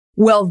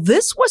Well,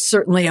 this was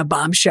certainly a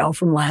bombshell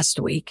from last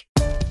week.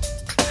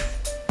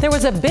 There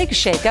was a big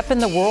shakeup in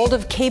the world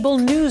of cable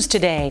news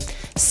today.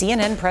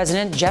 CNN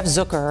President Jeff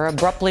Zucker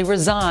abruptly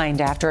resigned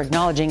after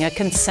acknowledging a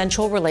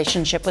consensual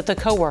relationship with a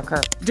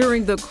coworker.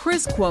 During the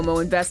Chris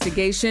Cuomo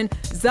investigation,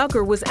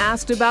 Zucker was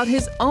asked about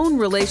his own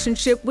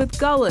relationship with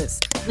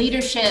Gullis.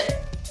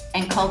 Leadership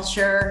and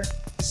culture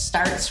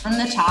starts from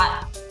the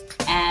top.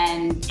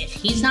 And if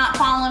he's not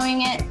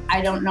following it, I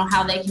don't know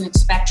how they can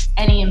expect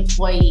any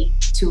employee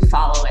to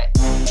follow it.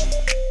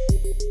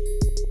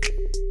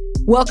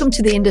 Welcome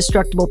to the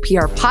Indestructible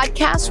PR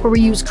podcast, where we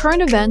use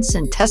current events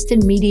and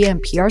tested media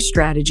and PR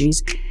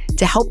strategies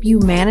to help you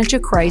manage a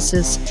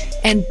crisis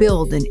and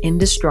build an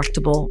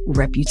indestructible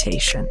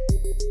reputation.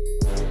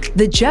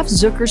 The Jeff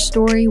Zucker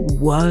story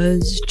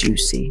was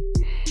juicy.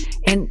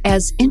 And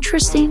as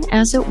interesting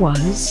as it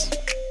was,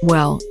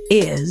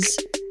 is,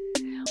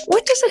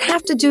 what does it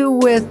have to do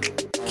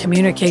with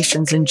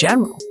communications in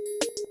general?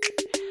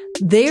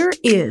 There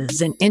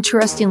is an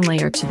interesting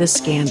layer to this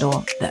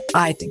scandal that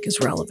I think is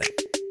relevant.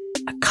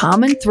 A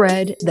common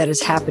thread that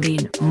is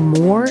happening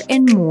more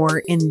and more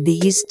in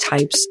these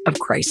types of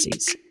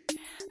crises.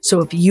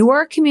 So if you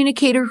are a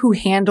communicator who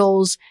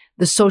handles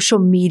the social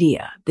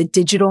media, the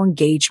digital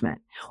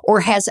engagement,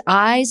 or has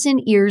eyes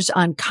and ears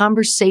on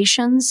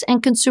conversations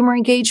and consumer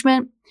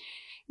engagement,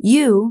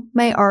 you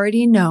may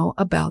already know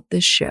about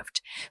this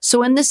shift.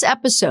 So in this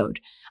episode,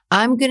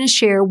 I'm going to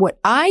share what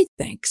I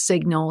think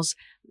signals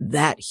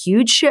that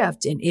huge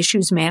shift in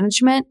issues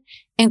management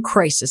and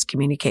crisis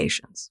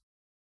communications.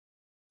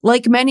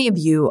 Like many of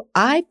you,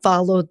 I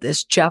followed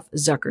this Jeff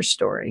Zucker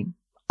story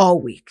all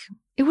week.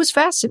 It was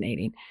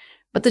fascinating.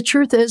 But the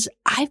truth is,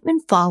 I've been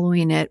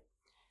following it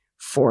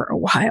for a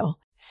while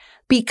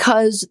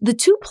because the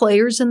two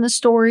players in the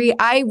story,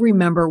 I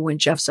remember when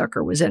Jeff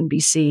Zucker was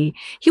NBC.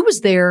 He was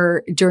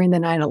there during the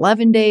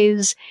 9/11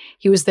 days.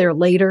 He was there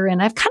later,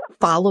 and I've kind of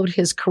followed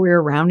his career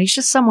around. He's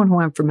just someone who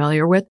I'm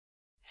familiar with.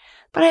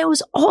 But I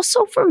was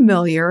also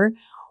familiar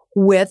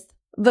with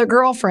the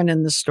girlfriend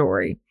in the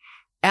story,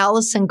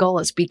 Allison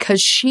Gullis,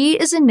 because she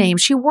is a name.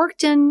 She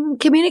worked in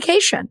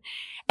communication.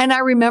 And I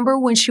remember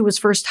when she was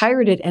first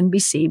hired at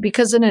NBC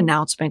because an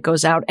announcement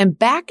goes out. And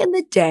back in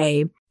the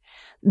day,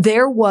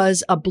 there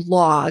was a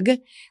blog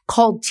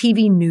called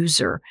TV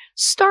Newser,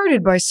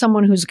 started by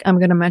someone who's I'm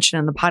going to mention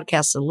in the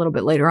podcast a little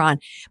bit later on.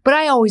 But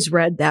I always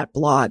read that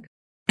blog,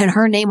 and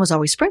her name was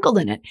always sprinkled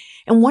in it.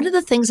 And one of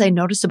the things I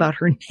noticed about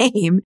her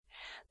name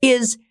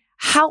is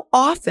how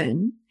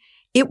often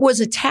it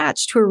was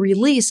attached to a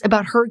release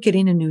about her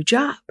getting a new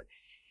job.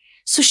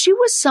 So she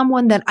was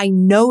someone that I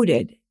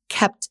noted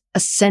kept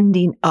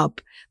ascending up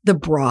the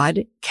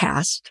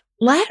broadcast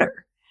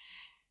ladder.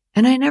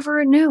 And I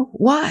never knew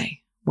why.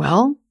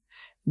 Well,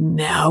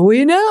 now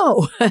we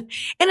know. And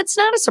it's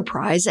not a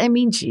surprise. I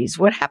mean, geez,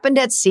 what happened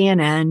at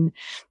CNN,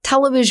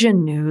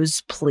 television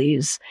news,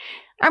 please.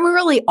 I mean,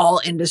 really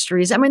all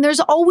industries. I mean, there's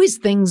always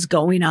things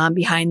going on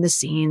behind the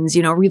scenes,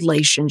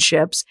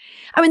 relationships.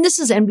 I mean, this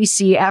is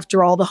NBC,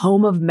 after all, the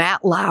home of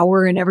Matt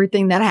Lauer and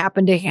everything that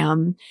happened to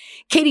him.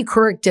 Katie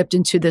Couric dipped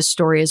into this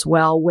story as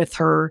well with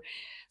her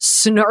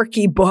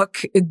snarky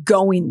book,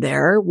 Going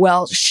There.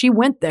 Well, she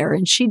went there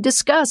and she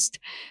discussed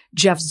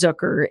Jeff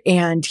Zucker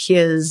and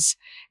his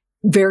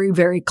very,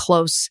 very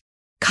close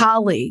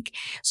colleague.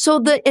 So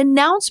the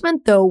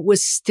announcement, though,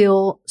 was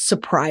still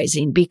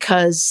surprising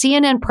because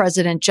CNN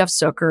President Jeff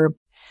Zucker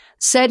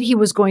said he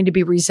was going to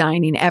be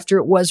resigning after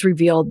it was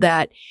revealed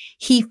that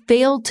he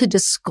failed to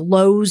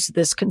disclose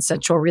this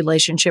consensual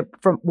relationship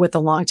with a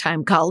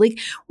longtime colleague,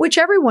 which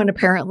everyone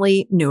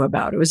apparently knew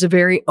about. It was a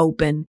very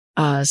open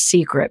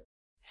secret.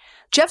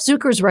 Jeff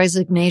Zucker's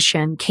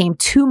resignation came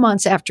 2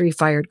 months after he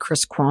fired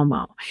Chris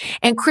Cuomo.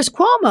 And Chris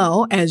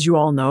Cuomo, as you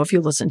all know if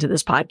you listen to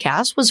this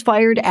podcast, was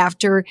fired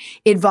after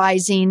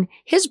advising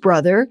his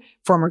brother,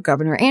 former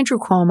Governor Andrew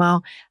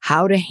Cuomo,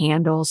 how to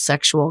handle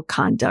sexual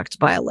conduct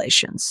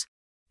violations.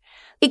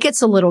 It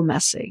gets a little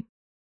messy.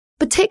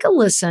 But take a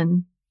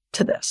listen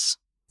to this.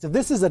 So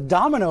this is a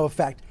domino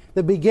effect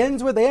that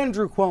begins with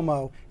Andrew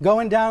Cuomo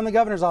going down in the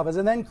governor's office,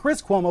 and then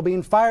Chris Cuomo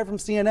being fired from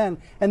CNN,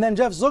 and then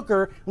Jeff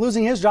Zucker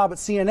losing his job at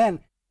CNN.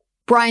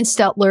 Brian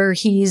Stelter,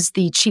 he's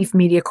the chief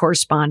media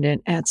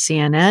correspondent at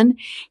CNN.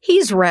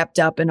 He's wrapped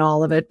up in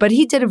all of it, but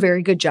he did a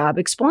very good job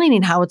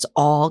explaining how it's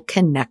all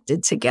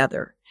connected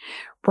together.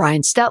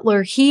 Brian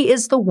Stelter, he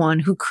is the one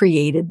who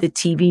created the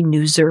TV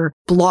Newser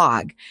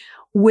blog,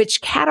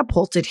 which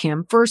catapulted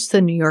him first to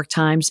the New York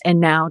Times and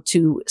now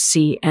to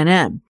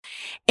CNN.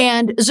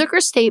 And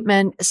Zucker's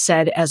statement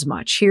said as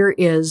much. Here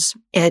is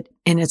it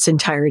in its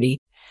entirety.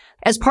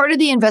 As part of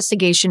the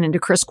investigation into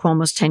Chris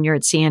Cuomo's tenure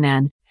at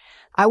CNN,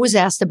 I was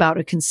asked about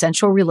a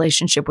consensual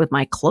relationship with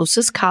my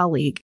closest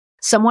colleague,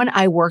 someone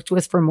I worked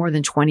with for more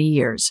than 20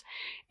 years.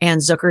 And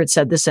Zucker had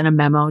said this in a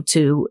memo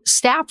to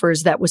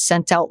staffers that was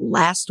sent out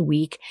last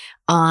week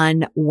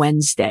on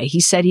Wednesday. He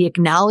said he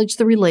acknowledged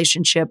the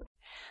relationship,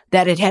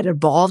 that it had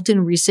evolved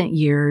in recent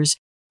years.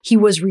 He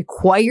was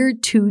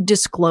required to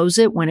disclose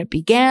it when it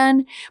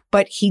began,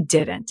 but he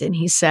didn't. And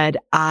he said,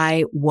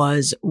 I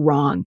was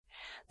wrong.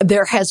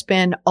 there has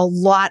been a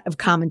lot of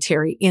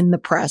commentary in the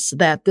press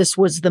that this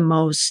was the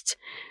most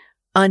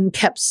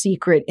unkept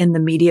secret in the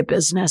media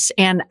business.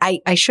 And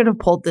I should have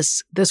pulled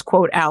this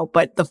quote out,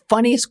 but the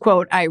funniest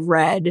quote I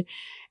read,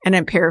 and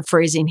I'm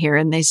paraphrasing here,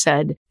 and they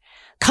said,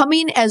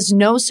 "Coming as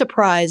no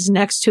surprise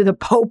next to the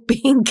Pope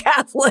being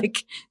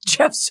Catholic,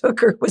 Jeff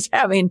Zucker was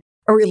having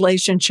a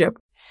relationship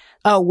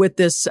with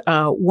this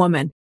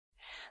woman."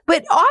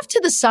 But off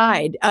to the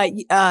side,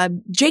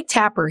 Jake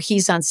Tapper,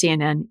 he's on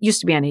CNN, used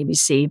to be on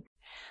ABC.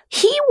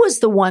 He was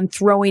the one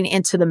throwing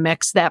into the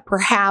mix that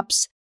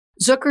perhaps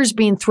Zucker's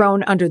being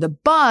thrown under the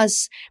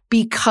bus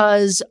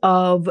because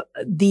of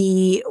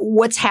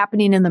what's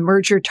happening in the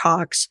merger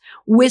talks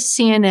with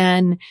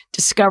CNN,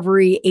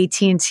 Discovery,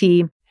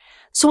 AT&T.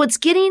 So it's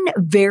getting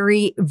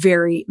very,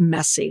 very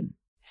messy.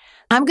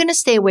 I'm going to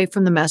stay away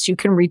from the mess. You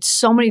can read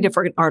so many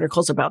different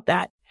articles about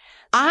that.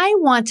 I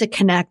want to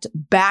connect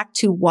back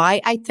to why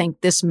I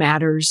think this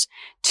matters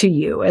to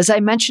you. As I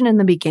mentioned in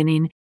the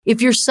beginning,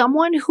 if you're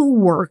someone who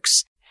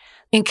works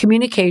in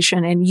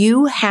communication and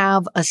you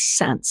have a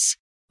sense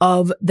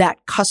of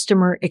that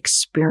customer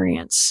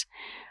experience,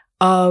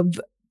 of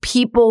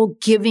people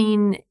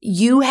having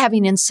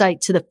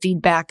insight to the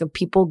feedback of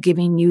people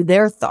giving you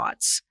their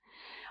thoughts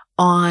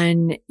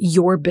on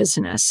your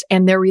business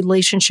and their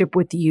relationship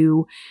with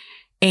you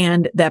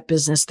and that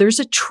business. There's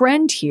a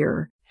trend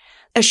here,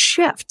 a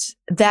shift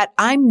that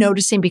I'm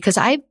noticing because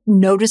I've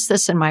noticed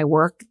this in my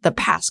work the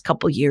past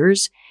couple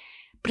years,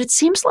 but it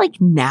seems like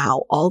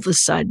now all of a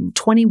sudden,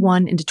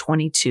 21 into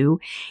 22,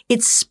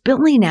 it's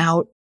spilling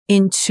out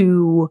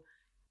into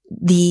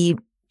the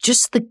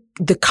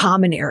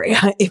common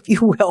area, if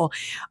you will,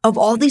 of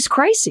all these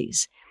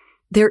crises.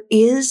 There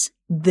is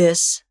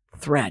this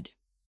thread.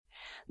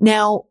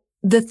 Now,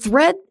 the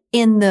thread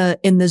in the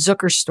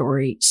Zucker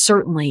story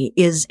certainly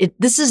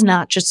this is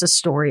not just a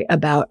story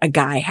about a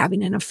guy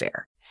having an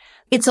affair.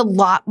 It's a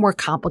lot more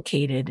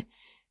complicated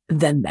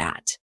than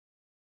that.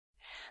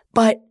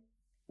 But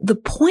the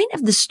point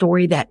of the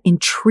story that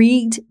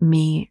intrigued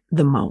me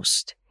the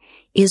most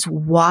is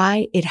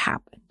why it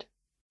happened.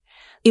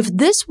 If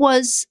this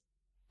was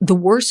the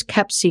worst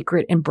kept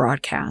secret in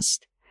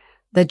broadcast,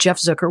 that Jeff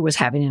Zucker was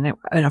having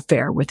an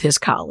affair with his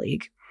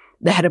colleague,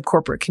 the head of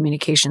corporate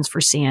communications for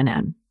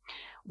CNN,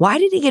 why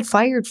did he get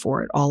fired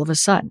for it all of a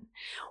sudden?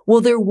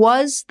 Well, there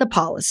was the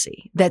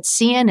policy that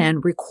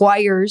CNN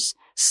requires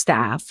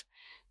staff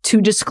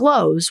to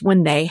disclose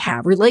when they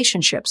have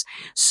relationships.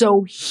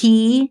 So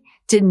he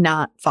did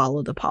not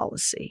follow the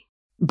policy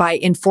by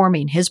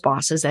informing his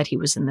bosses that he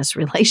was in this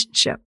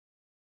relationship.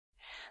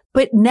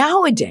 But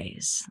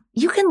nowadays,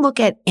 you can look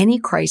at any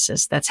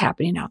crisis that's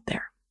happening out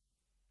there.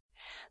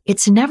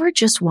 It's never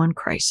just one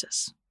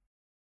crisis.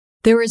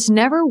 There is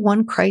never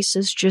one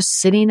crisis just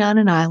sitting on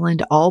an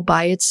island all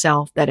by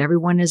itself that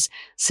everyone is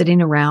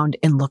sitting around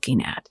and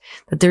looking at,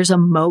 that there's a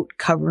moat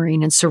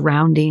covering and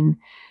surrounding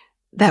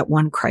that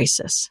one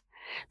crisis.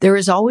 There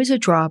is always a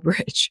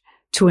drawbridge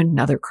to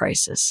another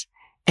crisis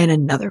and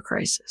another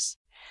crisis.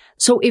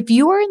 So if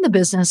you are in the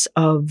business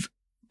of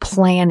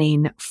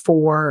planning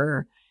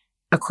for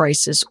a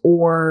crisis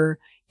or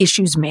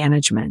issues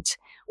management,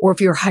 or if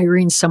you're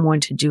hiring someone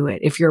to do it,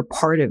 if you're a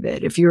part of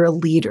it, if you're a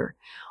leader,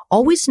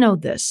 always know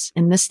this.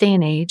 In this day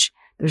and age,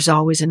 there's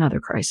always another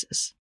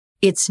crisis.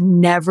 It's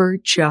never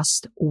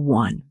just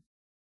one.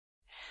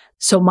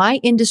 So my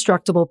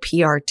indestructible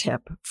PR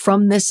tip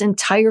from this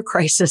entire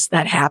crisis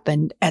that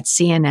happened at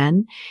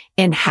CNN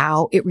and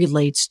how it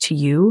relates to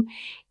you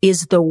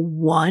is the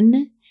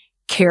one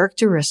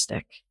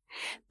characteristic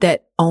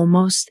that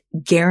almost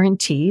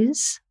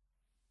guarantees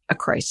a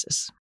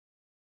crisis.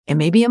 It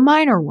may be a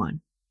minor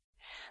one,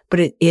 but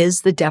it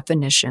is the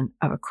definition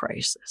of a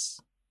crisis.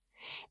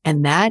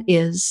 And that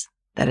is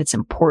that it's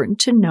important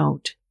to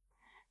note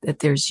that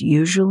there's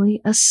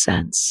usually a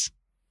sense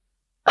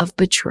of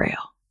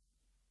betrayal.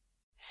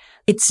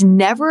 It's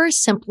never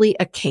simply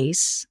a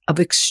case of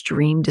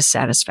extreme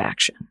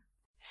dissatisfaction,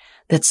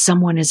 that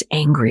someone is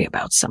angry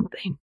about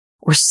something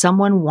or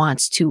someone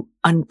wants to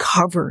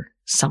uncover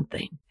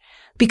something.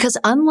 Because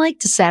unlike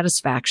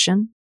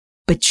dissatisfaction,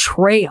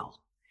 betrayal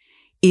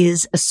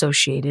is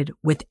associated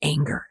with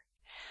anger.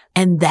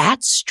 And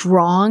that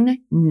strong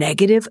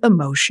negative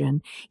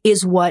emotion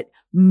is what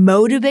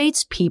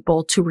motivates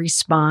people to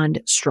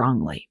respond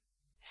strongly.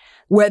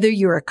 Whether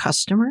you're a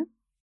customer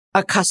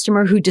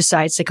who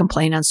decides to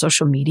complain on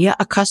social media,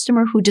 a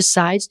customer who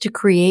decides to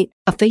create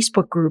a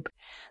Facebook group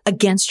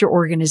against your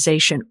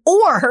organization,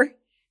 or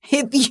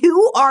if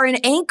you are an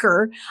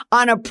anchor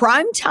on a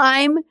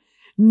primetime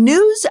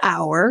news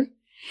hour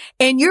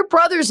and your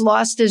brother's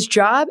lost his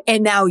job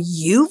and now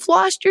you've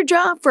lost your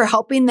job for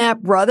helping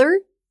that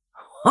brother,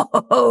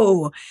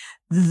 oh,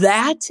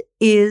 that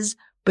is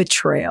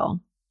betrayal.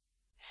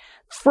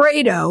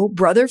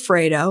 Brother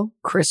Fredo,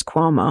 Chris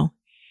Cuomo,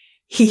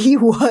 he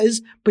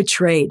was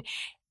betrayed.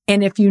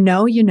 And if you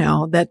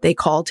know that they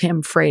called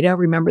him Fredo.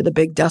 Remember the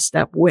big dust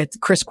up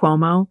with Chris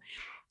Cuomo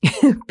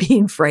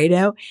being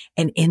Fredo.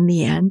 And in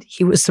the end,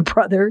 he was the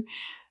brother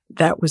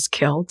that was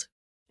killed.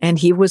 and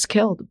he was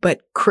killed.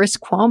 But Chris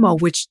Cuomo,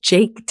 which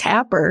Jake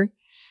Tapper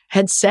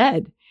had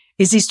said,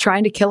 is he's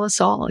trying to kill us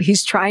all.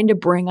 He's trying to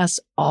bring us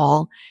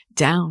all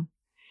down.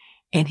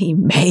 And he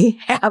may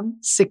have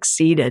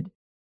succeeded.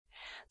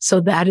 So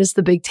that is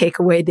the big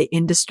takeaway, the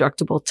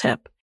indestructible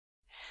tip.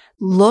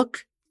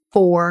 Look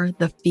for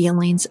the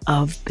feelings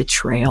of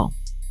betrayal.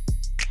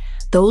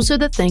 Those are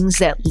the things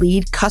that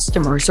lead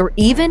customers or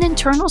even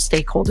internal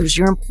stakeholders,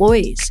 your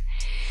employees,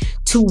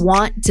 to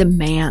want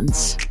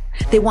demands.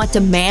 They want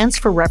demands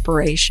for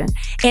reparation.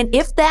 And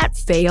if that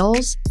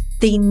fails,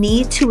 they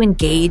need to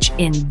engage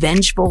in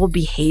vengeful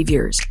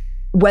behaviors,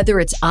 whether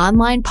it's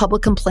online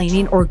public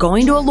complaining or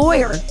going to a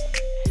lawyer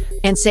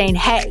and saying,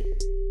 hey,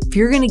 if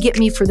you're going to get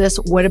me for this,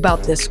 what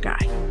about this guy?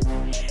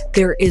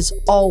 There is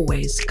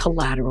always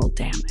collateral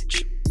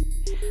damage.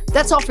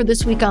 That's all for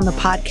this week on the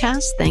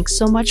podcast. Thanks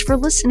so much for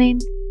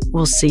listening.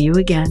 We'll see you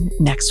again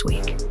next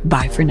week.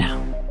 Bye for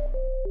now.